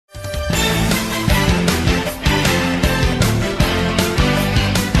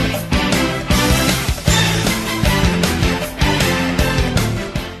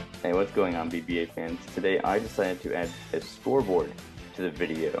on BBA fans. Today I decided to add a scoreboard to the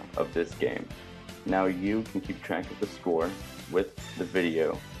video of this game. Now you can keep track of the score with the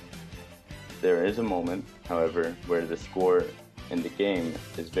video. There is a moment, however, where the score in the game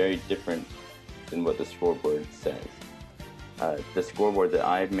is very different than what the scoreboard says. The scoreboard that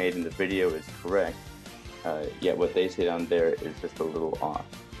I've made in the video is correct, yet what they say down there is just a little off.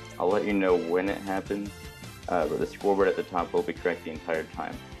 I'll let you know when it happens, but the scoreboard at the top will be correct the entire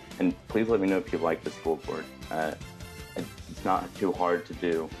time. And please let me know if you like the scoreboard. It's not too hard to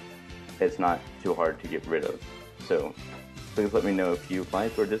do. It's not too hard to get rid of. So please let me know if you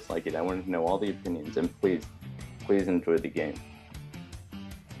like or dislike it. I want to know all the opinions, and please enjoy the game.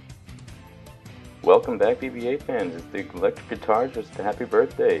 Welcome back, BBA fans. It's the electric guitarist. Happy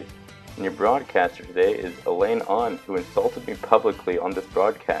birthday. And your broadcaster today is Elaine On, who insulted me publicly on this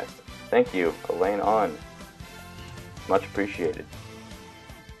broadcast. Thank you, Elaine On. Much appreciated.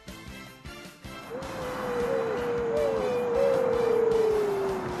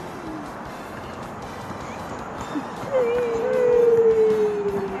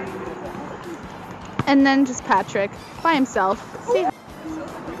 And then just Patrick by himself. See?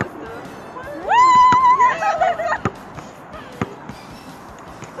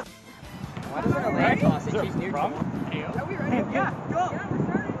 Why does our leg toss it keep near? Are we ready? Yeah, go! Yeah, we're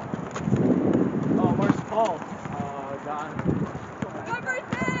starting. Oh, where's Paul? Gone. Happy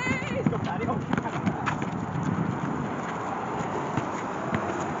birthday! Let's go, patio.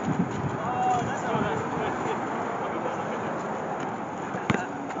 Oh, that's not nice.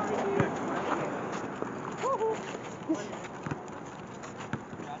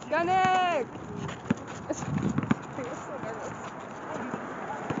 Go, Nick! I'm so nervous.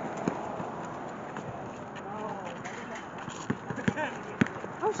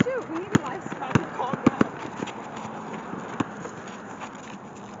 Oh shoot, we need a live spot. Calm down.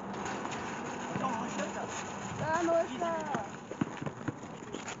 Melissa!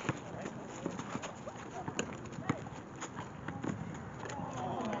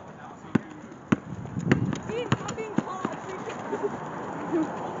 Being fucking hot.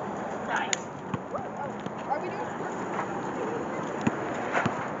 Nice. Are we doing sports?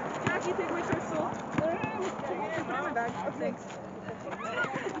 Jackie, take my crystal. Put it in my bag. Oh, thanks.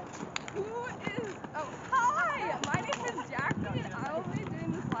 Who is... Oh, hi! My name is Jackie, and I will be doing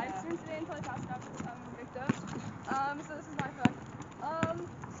this live stream today until I pass it out to Victor. So this is my phone.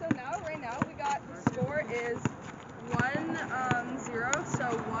 So right now, we got, the score is 1-0, so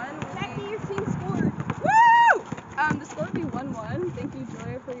 1 will Jackie, be... your team scored. Woo! The score would be 1-1. Thank you,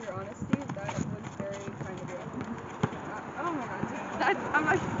 Julia, for your honesty. That was very kind of you. Oh my god.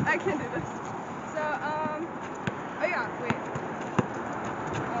 I can't do this. So, oh yeah, wait.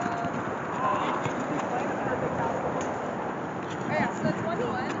 Oh yeah, so that's 1-1.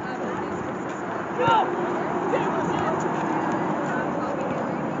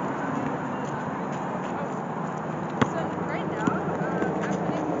 So right now, I'm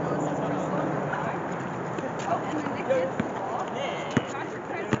putting Melissa's crystal. Oh, and then Nick gets the ball. Patrick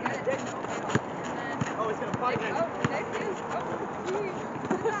tries to get it, no ball. And then Oh, it's gonna fight Nick, next. Nick is,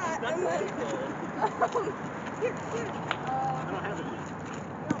 that. And then, here. I don't have it yet.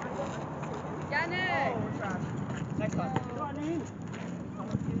 Yeah, Nick. Oh, we're trash. Next time. Come on, Nate.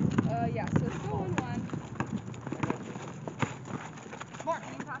 Yeah, so it's still 1-1. Mark.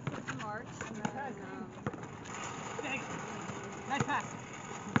 And he passes it to Mark. And then, Thanks. Nice pass.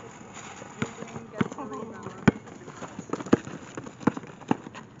 Adrian gets the rebound.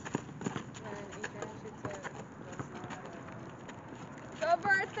 And Adrian shoots it. Go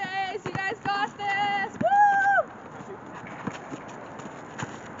birthdays! You guys got this! Woo!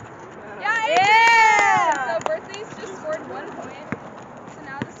 Yeah, Adrian! So birthdays just scored 1 point. So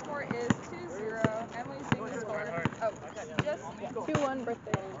now the score is 2-0. Emily's doing the score. Oh, just 2-1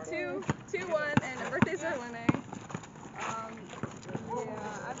 birthday. 2-1, and birthdays are winning.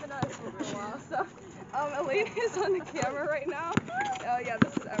 Yeah, I've been at school for a while, so Elaine is on the camera right now. Oh yeah,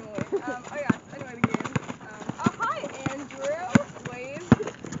 this is Emily. Oh yeah, anyway, the game. Oh hi, Andrew. Wave. Is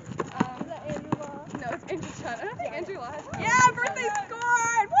that Andrew Law? No, it's Andrew Chen. I don't think Andrew Law has. Yeah, birthday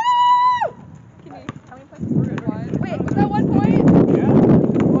scored! Woo! Can you, how many points is it? 1. Wait, was that 1 point? Yeah.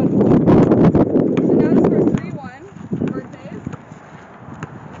 1 point. So now the score is 3-1. Birthdays.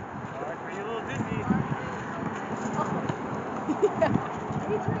 Alright, are you a little dizzy?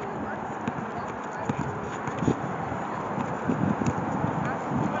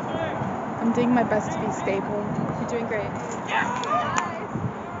 I'm doing my best to be stable. You're doing great. Yes!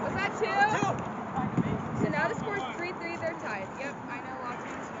 Was that 2? So now the score is 3-3. They're tied. Yep, I know lots of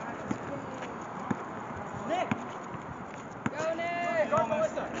you know how to score. Nick! Go, Nick! Go,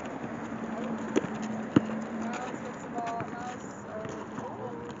 Melissa!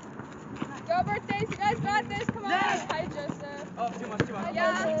 Go birthdays, you guys got this. Come on. Hi, Joseph. Oh, too much.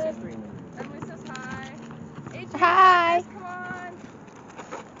 Yeah. Says 3. Emily says hi. Adrian, Hi. you guys, come on.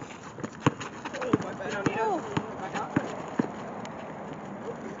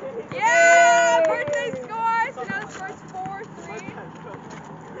 Yeah! Birthday score! So now the score's 4-3.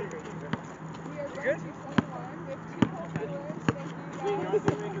 We are going to 21 with 2 points to win.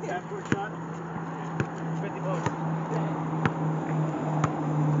 Thank you guys.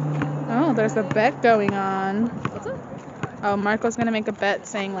 Oh, there's a bet going on. Oh, Marco's gonna make a bet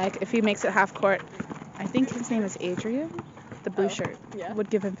saying like if he makes it half court, I think his name is Adrian, the blue shirt, Yeah. would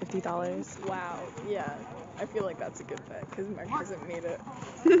give him $50. Wow. Yeah. I feel like that's a good bet because Mark hasn't made it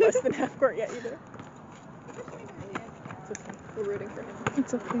less than half court yet either. It's okay. We're rooting for him.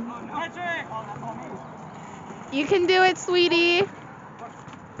 It's okay. Patrick! You can do it, sweetie. Woo!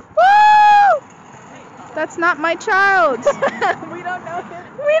 That's not my child. We don't know him.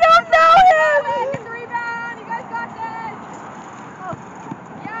 We don't know him. Get the rebound! You guys got this!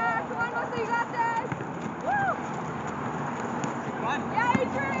 Yeah, come on, Melissa, you got this! Woo! Come on. Yeah,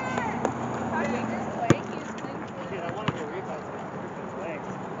 Adrian! Patrick is playing. He's playing for Dude, I want to go rebound. Legs.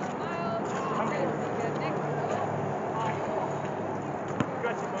 Miles. Good. Nick.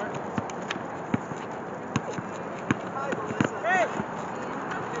 Got you, Mark. Hi, Melissa. Hey!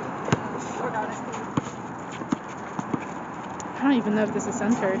 I don't even know if this is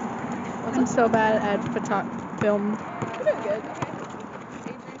centered. I'm so bad at film. You're doing good.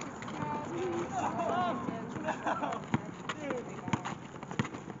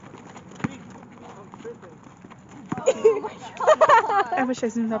 I wish I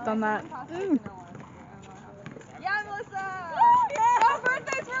zoomed up on that. Yeah, Melissa! Oh,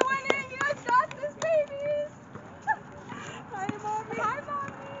 birthdays, we're winning! You guys got this, babies! Hi, Mommy! Hi,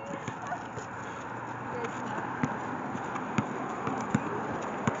 Mommy!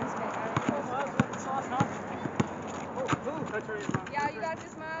 Yeah, you got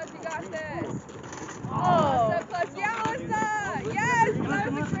this, Miles. You got this. Oh. So close. Yeah, Melissa! Yes!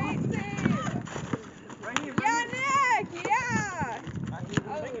 That was a great save! Yeah, Nick! Yeah!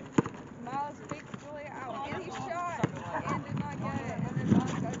 Oh, Miles faked his way out. And he shot. And did not get it. And then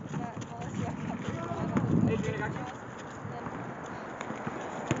Miles got that. Melissa got covered. Adrian, I got you.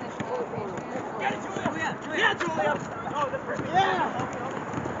 And then Adrian. Get it, Julia! Yeah, Julia! Oh, that's perfect. Yeah!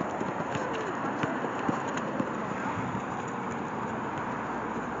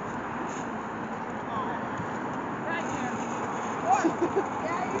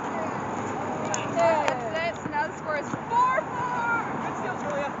 Yeah, you did. That's it. So now the score is 4-4. Good steal,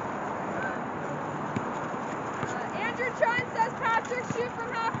 Julia. Andrew Trent says Patrick shoot from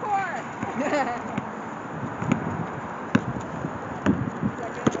half court.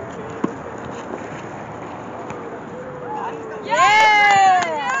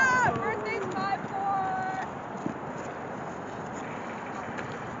 Yeah! Birthday's 5-4.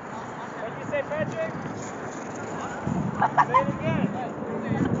 What'd you say, Patrick? Say it again.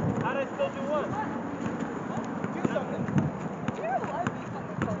 How'd I still do one? Do something. We have a lot of beef on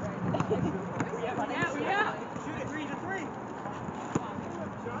the court right now. Yeah. Shoot it 3-3.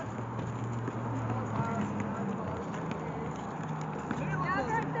 Yeah,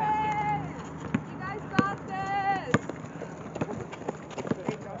 birthdays! You guys got this!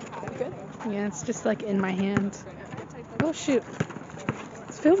 Good. Yeah, it's just like in my hand. Oh shoot.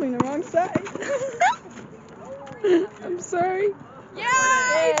 It's filming the wrong side. I'm sorry.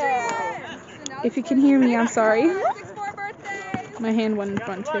 Yeah, Adrian! So now If you the can score hear is me, I'm sorry. 6-4 birthdays! My hand went in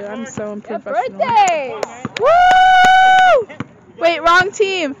front too. I'm so unprofessional. Birthdays! Woo! Wait, wrong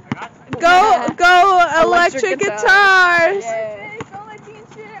team. Go electric guitars. Yay. Birthdays, don't let teen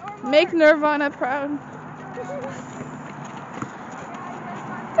shit or more. Make Nirvana proud.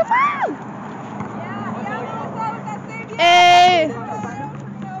 Come on. Yeah, Melissa with that save. Hey.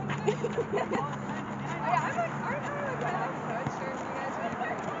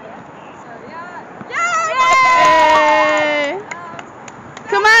 Hey.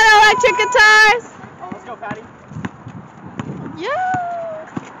 Come on, electric guitars. Let's go, Patty. Yeah.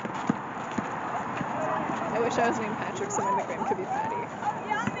 I wish I was named Patrick so my nickname could be Patty.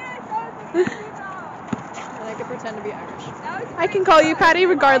 And I could pretend to be Irish. I can call you Patty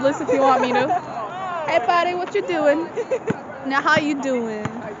regardless if you want me to. Hey Patty, what you doing? Now how you doing?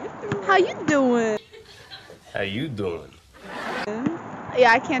 How you doing? How you doing?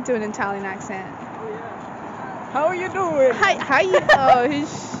 Yeah, I can't do an Italian accent. How are you doing? Hi, how you? Oh,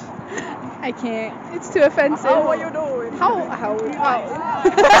 I can't. It's too offensive. How are you doing? How?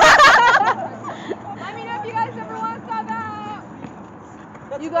 Let me know if you guys ever want to sub out.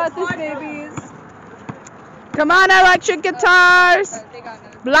 You got this, babies. Come on, electric guitars. They got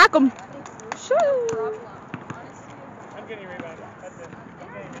another. Block 'em. Woo! I'm getting rebounded. That's it.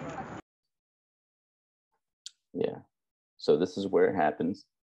 I'm getting rebounded. Yeah. So this is where it happens.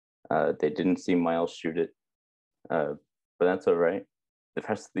 They didn't see Miles shoot it, but that's all right. The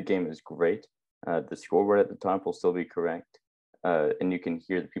rest of the game is great. The scoreboard at the top will still be correct, and you can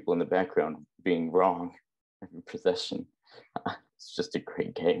hear the people in the background being wrong every possession. It's just a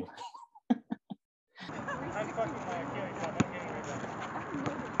great game. I'm fucking my Achilles up. I'm getting rebounded.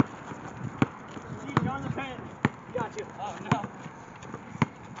 Keep on the pen. Got you. Oh, no.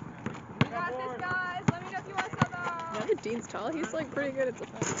 You got this, guys. Let me know if you want some. Now that Dean's tall, he's like pretty good at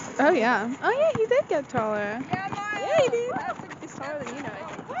defense. Oh yeah. Oh yeah, he did get taller. Yeah, Miles. Yeah, he did. He's taller than you know, I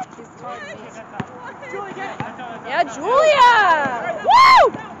think. He's taller than me. Julie, get it. Yeah, Julia!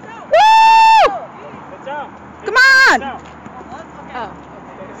 Woo! Woo! It's out. Come on! It's out. Oh.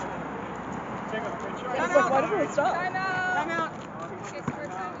 Take a picture. It's like, why did it stop? Time out. Time out. Okay, so we're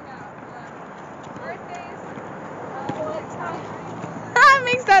timing out. Birthdays. Ah,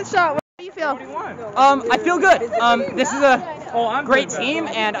 makes that shot. What do you feel? What do you want? I feel good. This is a great team,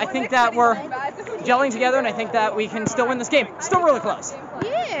 and I think that we're gelling together, and I think that we can still win this game. Still really close.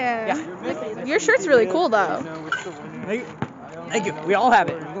 Yeah. Your shirt's really cool though. Thank you. We all have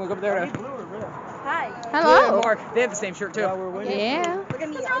it. You can look up there. Hi. Hello. Mark, they have the same shirt too. Yeah. We're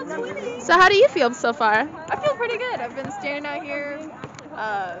gonna be So how do you feel so far? I feel pretty good. I've been standing out here.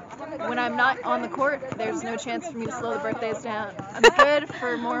 When I'm not on the court, there's no chance for me to slow the birthdays down. I'm good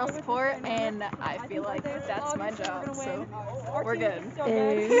for moral support, and I feel like that's my job, so we're good.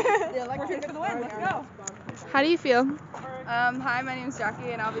 We're good for the win. Let's go. How do you feel? Hi, my name is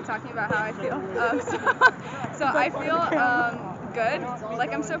Jackie, and I'll be talking about how I feel. So I feel good.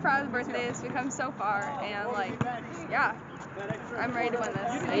 Like, I'm so proud of the birthdays. We've come so far, and like, yeah, I'm ready to win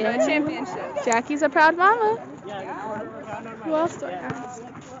this. Yeah. The championship. Jackie's a proud mama. Who else do I ask?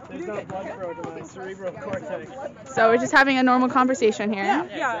 There's no blood flow to my cerebral cortex. So we're just having a normal conversation here.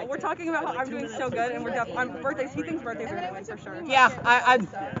 Yeah, we're talking about how I'm doing so good, and we're on birthdays. He thinks birthdays are gonna win for sure. Yeah,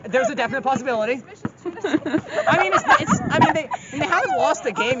 there's a definite possibility. I mean, they haven't lost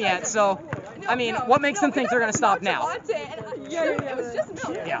the game yet, so I mean, what makes them think they're gonna stop now? It was just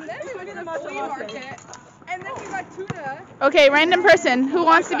milk. Yeah. And then we went to the flea market, and then we got tuna. Okay, random person. Who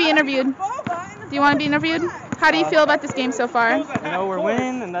wants to be interviewed? Do you want to be interviewed? How do you feel about this game so far? You know, we're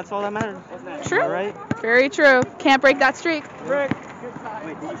winning, and that's all that matters. True. All right? Very true. Can't break that streak. Rick.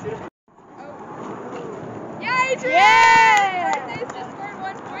 Yeah, Adrian! Yeah! Birthdays just scored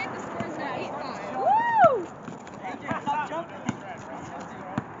 1 point. The score is now 8-5. Woo!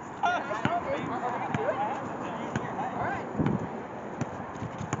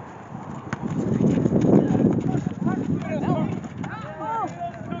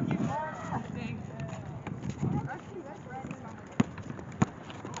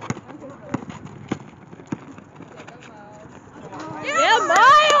 Yeah,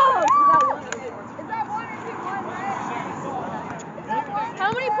 Miles! Is that 1 or 2-1, right? How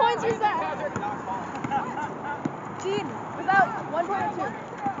many points was that? Gene, was that 1 point or 2?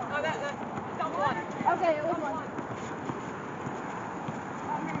 Oh, that was 1. Okay, it was 1.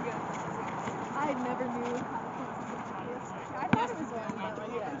 I never knew. I thought it was 1, but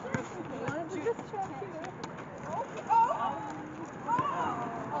yeah. Wanted to just check, you know.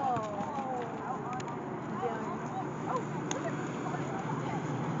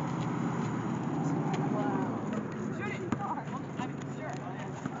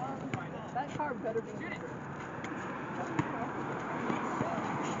 That car better be.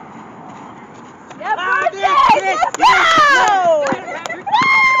 Yeah, birthday! Let's go!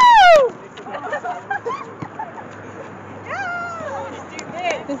 Woo!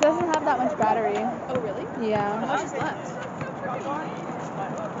 This doesn't have that much battery. Oh, really? Yeah. How much is left?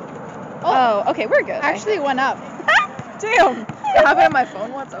 Oh, okay, we're good. Actually went up. Damn! It happened on my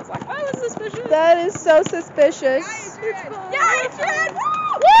phone once. I was like, oh, that's suspicious. That is so suspicious. Yeah, Adrian!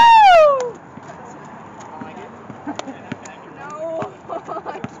 Woo! No,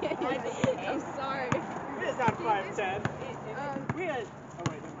 I can't. I'm sorry. It's not 5'10". We had. Oh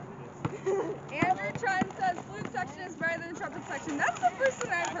wait, never mind. Andrew Trent says flute section is better than trumpet section. That's the first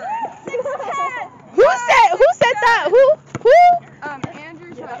thing I've heard. Who said that? Who?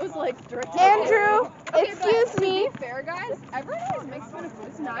 Andrew Trent. That was like direct. Andrew, Okay, excuse but to me. be fair, guys, everyone always makes fun of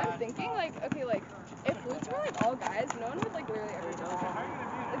flutes. Now I'm thinking, like, okay, like, if flutes were like all guys, no one would like literally ever do it.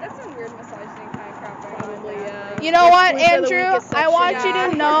 Like, that's some weird misogyny kind of crap going on. Probably, yeah. You know what, Flutes are the Andrew? weakest I want you Yeah,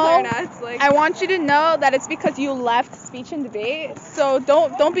 to know. clarinets, like, I want you to know that it's because you left speech and debate. So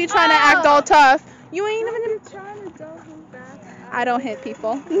don't be trying to act all tough. You ain't even. trying to don't hold back. I don't hit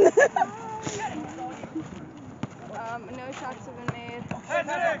people. No shots have been made. That's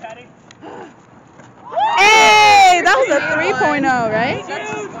it, Patty. That was a 3.0, right?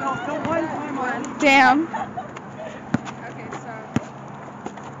 Damn. Okay, so.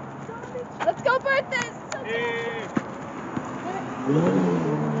 Let's go, birthdays!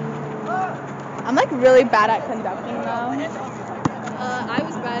 I'm like really bad at conducting though. I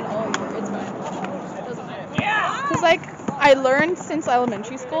was bad all year. It's fine. Doesn't matter. Cause like I learned since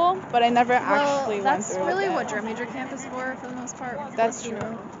elementary school, but I never actually went that's through really with what it. drum major camp is for the most part. That's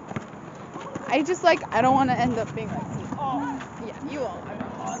true. I just like I don't want to end up being like. Yeah, you won't. I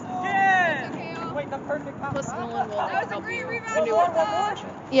promise. Wait, the perfect pass. Plus, Nolan will That was a help great you rebound. and do all that shit.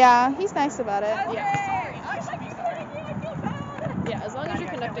 Yeah, he's nice about it. Yeah. Yeah, as long as your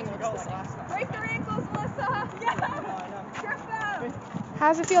conducting looks the same. Break their ankles, Melissa. Trip them.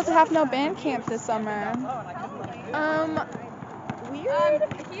 How's it feel to have no band camp this summer? Weird.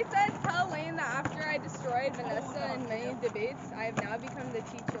 He said, tell Lane that after I destroyed Vanessa in many debates, I have now become the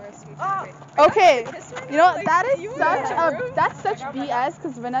teacher of speech and debate. Okay, you know Like, that is you such in that a room? that's such BS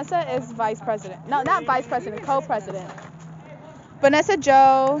because Vanessa is vice president. No, not vice president, co-president. Vanessa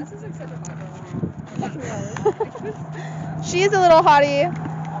Joe. This is like such a bad She's a little hottie.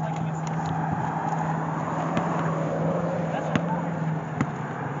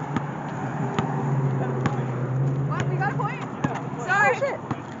 What? We got a point? Sorry.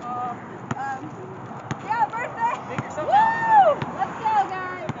 Yeah, birthday. Woo! Let's go,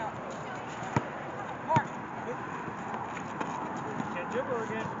 guys. Can't dribble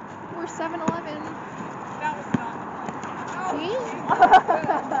again. We're 7-Eleven.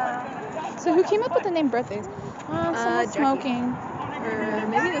 So who came up with the name birthdays? Someone's Jackie. smoking. Or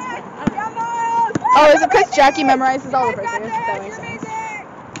maybe this one. I don't know. Oh, is it because Jackie memorizes all the birthdays? That You're makes sense. amazing.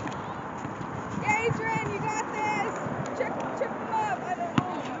 Yeah, Adrian, you got this. Trip them up. I don't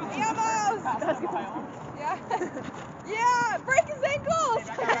know. Yeah. Yeah, break his ankles.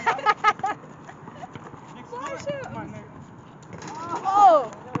 Flash him.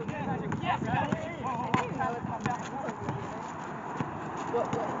 Oh. What?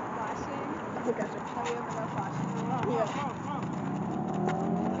 Flashing? Oh, gotcha. Have you ever done flashing? Yeah.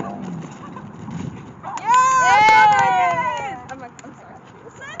 Yeah! I'm sorry.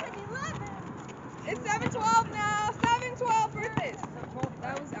 7-11. It's 7-12 now. 7-12 birthdays.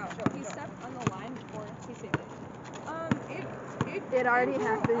 That was out. He stepped on the line before he saved it. It already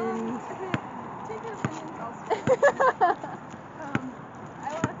happened. Take your opinions elsewhere. I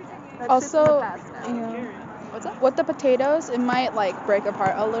want to continue. Also, now. what's up? With the potatoes, it might like break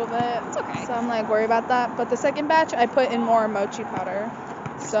apart a little bit. It's okay. So I'm like worried about that. But the second batch, I put in more mochi powder.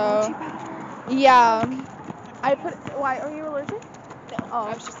 So yeah, I put. Why are you allergic? No. Oh.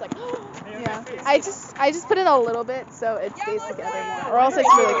 I was just like, Yeah. I just put in a little bit so it stays together more, or else it's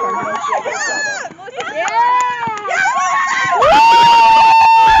really crumbly.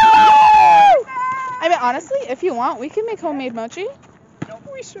 I mean, honestly, if you want, we can make homemade mochi.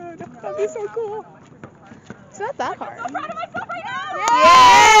 We should. That'd be so cool. It's not that hard. I'm so proud of myself right now.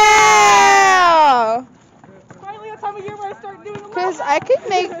 Yeah. Finally, a time of year where I start doing a little. Cause I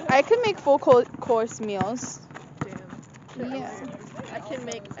could make full course meals. Yeah. I can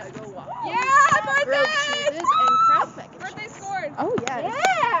make Eggo waffles, Yeah, grilled birthday! cheeses, and crab mac and Birthday cheese. scored. Oh yeah.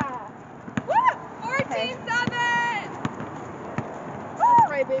 Yeah! Woo! 14-7! That's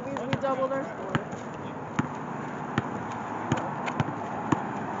right, babies. We doubled our score.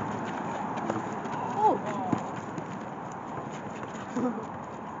 Oh.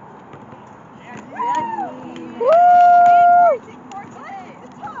 Woo!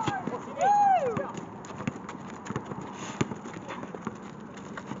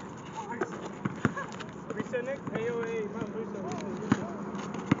 Reset Nick. AOA. Mount Luso.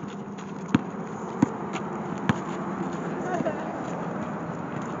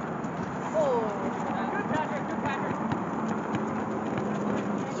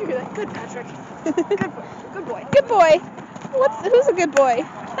 Did you hear that? Good, Patrick. Good boy. Good boy. Who's a good boy?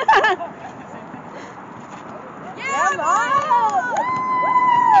 Yeah, Miles!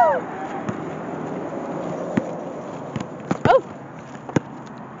 Oh.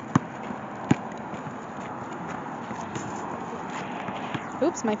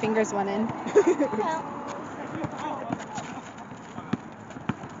 Oops, my fingers went in.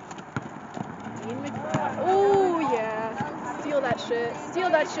 Oh, yeah. Steal that shit. Steal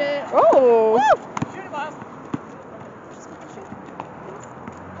that shit. Oh. Woo!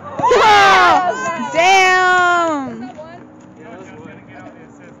 Oh, damn.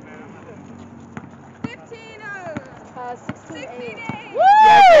 16-8.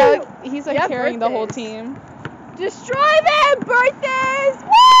 Yeah, he's like Yeah, carrying the whole birthdays. team. Destroy them! Birthdays!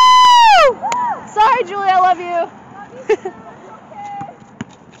 Woo! Sorry, Julie, I love you.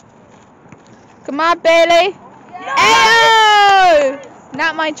 Come on, Bailey. Yeah, Ayo!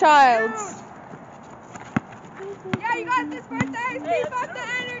 Not my child. Yeah, you got this birthday. Keep up the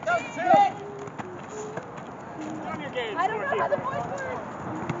energy. I don't know how the voice works.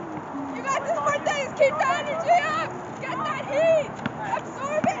 You got this birthday. Keep the energy up. Get that heat.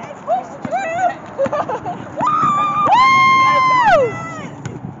 Absorb it and push through. Woo!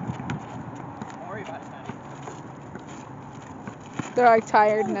 They're like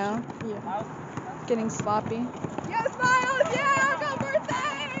tired now. Yeah. Getting sloppy. Yo, Smiles. Yeah, go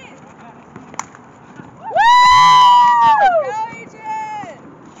birthday. Woo! Go, Adrian.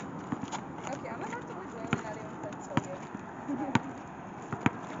 Okay, I'm gonna have to work really not even said so good.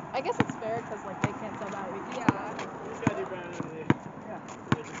 I guess it's fair because like they can't sub out. Yeah.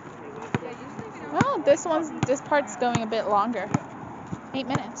 Well, this part's going a bit longer. 8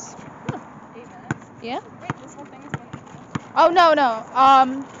 minutes. 8 minutes. Yeah? Wait, this whole thing is gonna. Oh no.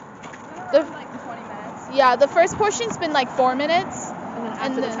 The Like 20 minutes. yeah, the first portion's been like 4 minutes. And then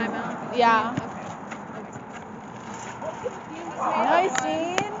after the timeout. Yeah. Nice,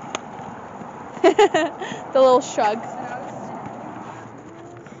 Dean. The little shrug.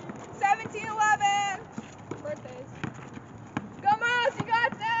 17-11. Birthdays. Go, Miles, you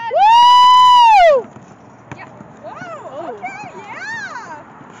got this. Woo! Yeah. Whoa. Okay. Yeah.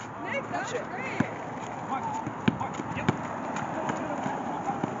 Nick, that was great.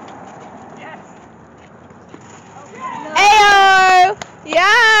 Ayo!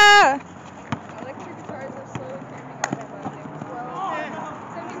 Yeah! Electric guitars are slowly creeping up on my thing.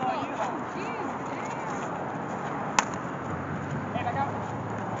 17-12. Jeez, damn.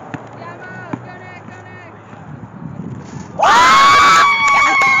 Yeah, Miles, go Nick, go Nick.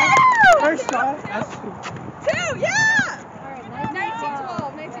 First shot. That's 2, yeah!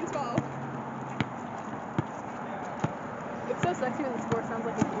 19-12, 19-12. It's so sexy when the score sounds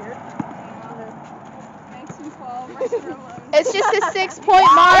like a year. 19-12, Russian Rollins. It's just a 6-point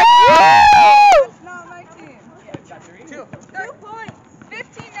mark. That's not my team. 2. 2 points.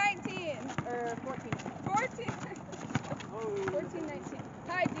 15-19. Or 14. 14-19.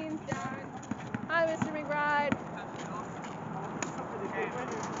 Hi, Dean's down. Hi, Mr. McBride.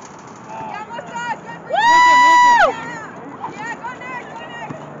 Yeah, Melissa, good for you. Yeah, go Nick, go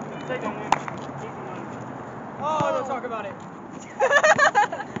Nick. Oh, don't talk about it.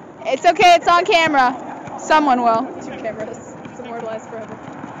 It's okay, it's on camera. Someone will. 2 cameras. It's immortalized forever.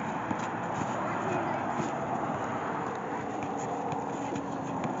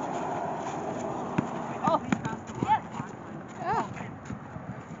 Oh, yes. Oh.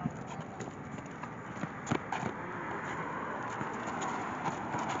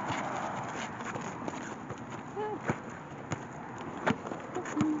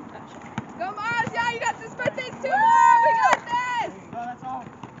 Go Mars, yeah, you got this birthday 2 more. We got this. No, that's all.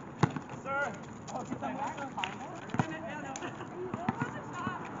 Sir. Oh, keep that back.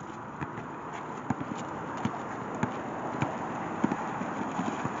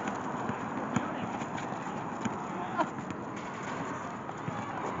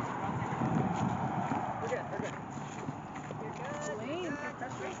 Lane,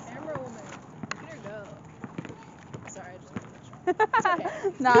 professional camera woman. Here you go. Sorry, I just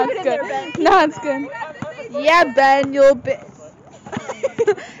Nah, Keep it it's in there, good. Ben. Nah, it's good. Yeah, Ben, you'll be.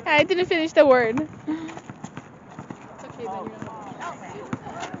 I didn't finish the word. It's okay, Ben. You're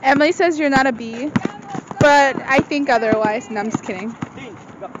not Emily says you're not a bee, but I think otherwise. No, I'm just kidding.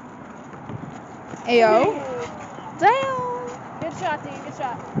 Ayo. Damn. Good shot, Dean. Good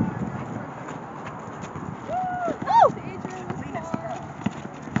shot.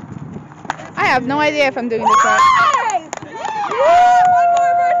 I have no idea if I'm doing this right. One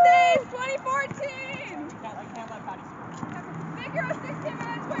more birthday, 2014. Figure out 16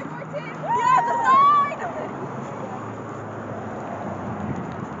 minutes, 2014. Yeah, the side.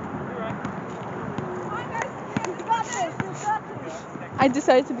 Come on, guys. You got this. You got this. I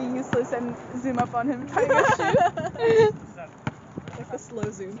decided to be useless and zoom up on him tying a shoe. Like the slow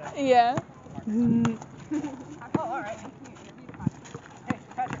zoom. Yeah. Oh, all right. Hey,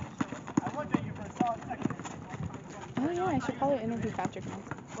 Patrick. I looked at you for a solid second. Oh yeah, I should probably interview Patrick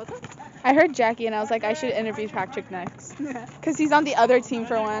next. What's that? I heard Jackie and I was like, I should interview Patrick next. Because he's on the other team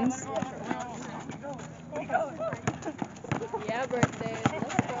for once. Yeah, birthday.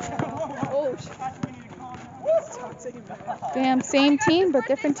 Let's go. Oh, shit. Damn, same team, but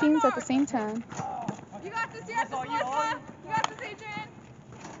different teams at the same time. You got this, yes, Melissa. You got this, Adrian.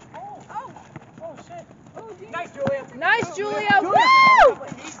 Oh. Oh, shit. Oh, Dean. Nice, Julia. Nice, Julia. Woo!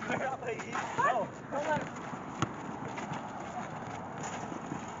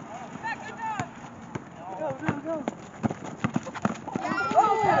 Back, good job. Go. Yeah,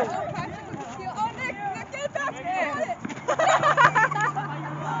 oh, Patrick with the steal. Oh, Nick, get it back.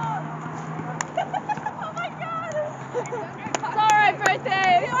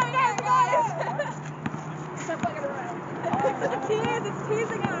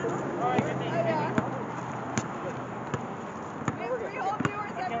 teasing us. Oh, yeah. We have 3 whole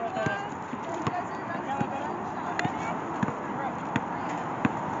viewers, everyone.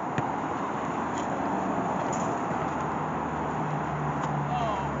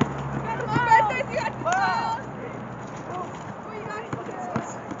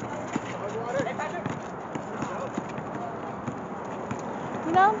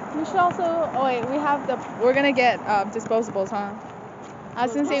 You know, we should also. Oh wait, we're gonna get disposables, huh? I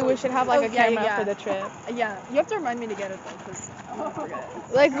was gonna say we should have like a camera for the trip. Yeah, you have to remind me to get it though, because I'll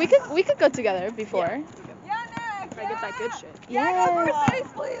forget. Like we could go together before. Yeah, Nick! If I get that good shit. Yeah, go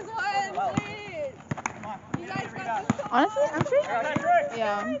birthdays, please, please! You guys got this. Honestly, I'm sure.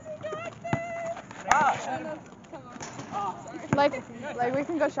 Yeah. Like we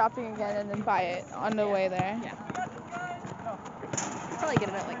can go shopping again and then buy it on the way there. Yeah. Probably get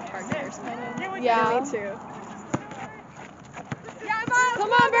it at like Target or something. Yeah. Me too. Come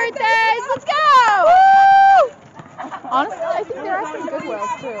on, birthdays! Let's go! Woo! Honestly, I think there are some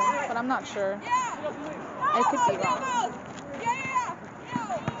Goodwills too, but I'm not sure. I could be wrong.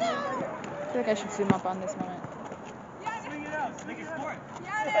 I feel like I should zoom up on this moment. Swing it out. Make it sport.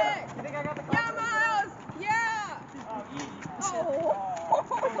 Yeah, Nick! You think I got the Yeah, Miles! Yeah! Oh.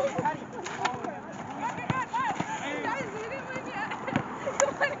 Guys, you didn't win yet.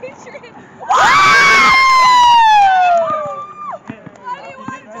 Come on, Adrian.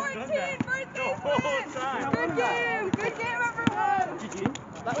 21-14, birthday win! Good game! Good game, everyone!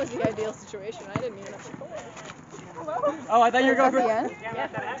 That was the ideal situation. I didn't even have to play. Oh, I thought you were going for. Yeah,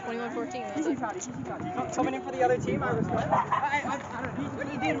 21-14. That's it. Coming in for the other team, I respect.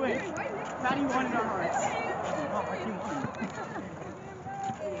 He did win. Patty won in our hearts. Our team won.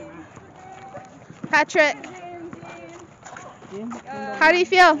 Patrick, how do you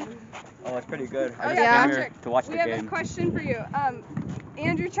feel? Oh, it's pretty good. I Oh, just yeah. came here to watch the We have a game. question for you.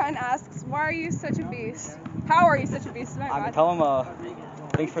 Andrew Chen asks, why are you such a beast? How are you such a beast? I'm tell him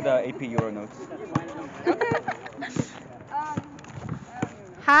thanks for the AP Euro notes. Okay.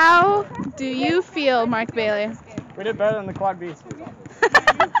 How do you feel, Mark Bailey? We did better than the Quad Beast.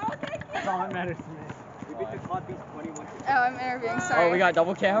 That's all that matters to me. We beat the Quad Beast 21. Oh, I'm interviewing, sorry. Oh, we got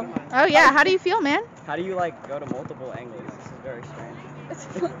double cam. Oh yeah, how do you feel, man? How do you like go to multiple angles? This is very strange.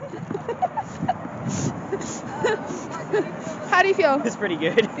 How do you feel? It's pretty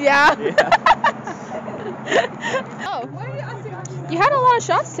good. Yeah. Yeah. Oh, you had a lot of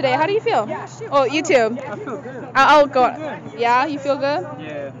shots today. How do you feel? Oh, you too. I feel good. I'll go. Yeah, you feel good?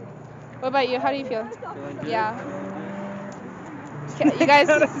 Yeah. What about you? How do you feel? Feeling good. Yeah. You guys,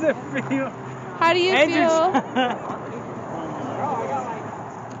 How does it feel? how do you feel?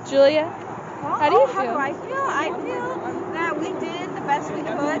 Julia, how do you How do feel? I feel? I feel that we did the best we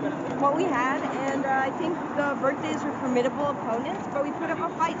could, what we had, and I think the birthdays were formidable opponents, but we put up a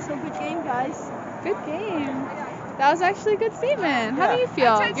fight, so good game, guys. Good game. That was actually a good statement. How do you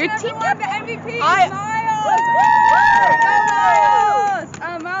feel? Your team won the MVP, I- Miles! Go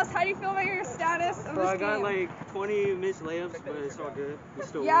Miles! Miles, how do you feel about your status of So this I got game? like 20 missed layups, but it's all good. We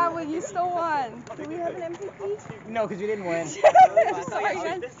still Yeah, won. well, you still won. Do we have an MVP? No, because you didn't win. Sorry,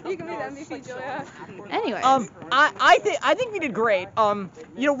 guys. You can be the MVP, Julia. Anyways. I think we did great. You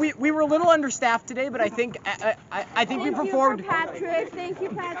know, we were a little understaffed today, but I think I think we performed. Patrick. Thank you,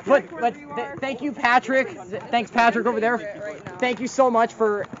 Patrick. But thank you, Patrick. Thanks, Patrick over there. Thank you so much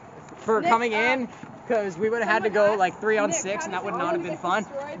for coming in. Because we would have had to go like 3-on-6, and that would not have been fun.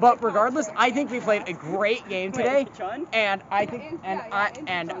 But regardless, I think we played a great game today, and I think,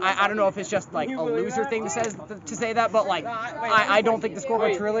 I don't know if it's just like a loser thing to say that, but like I don't think the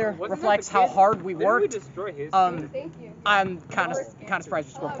scoreboard truly reflects how hard we worked. I'm kind of surprised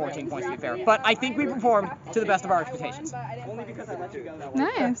we scored 14 points to be fair, but I think we performed to the best of our expectations.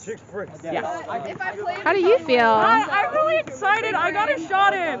 Nice. Yeah. How do you feel? I'm really excited. I got a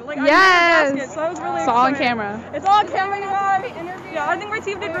shot in. Like, Yes. I made a basket, so I was really It's all on excited. camera. It's all on camera, guys. Yeah, I think my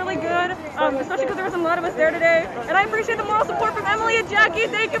team did really good, especially because there was a lot of us there today. And I appreciate the moral support from Emily and Jackie.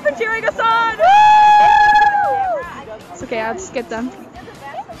 Thank you for cheering us on. It's okay, I'll just get them.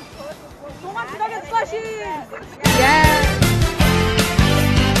 Who wants to go get slushies? Yeah.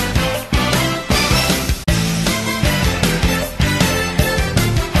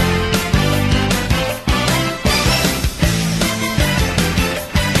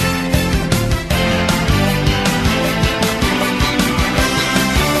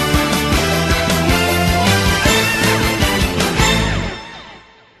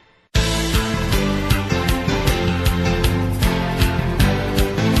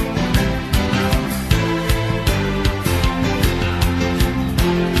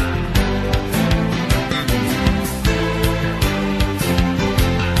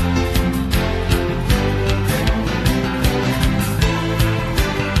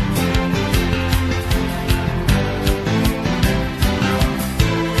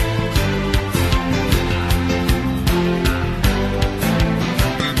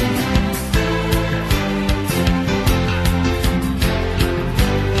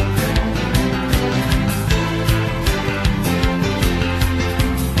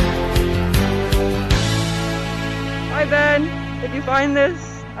 learn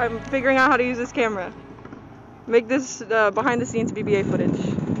this. I'm figuring out how to use this camera. Make this behind the scenes BBA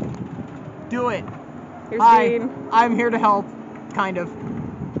footage. Do it. Here's Hi, Dean. I'm here to help, kind of.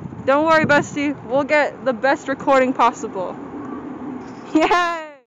 Don't worry, bestie. We'll get the best recording possible. Yeah.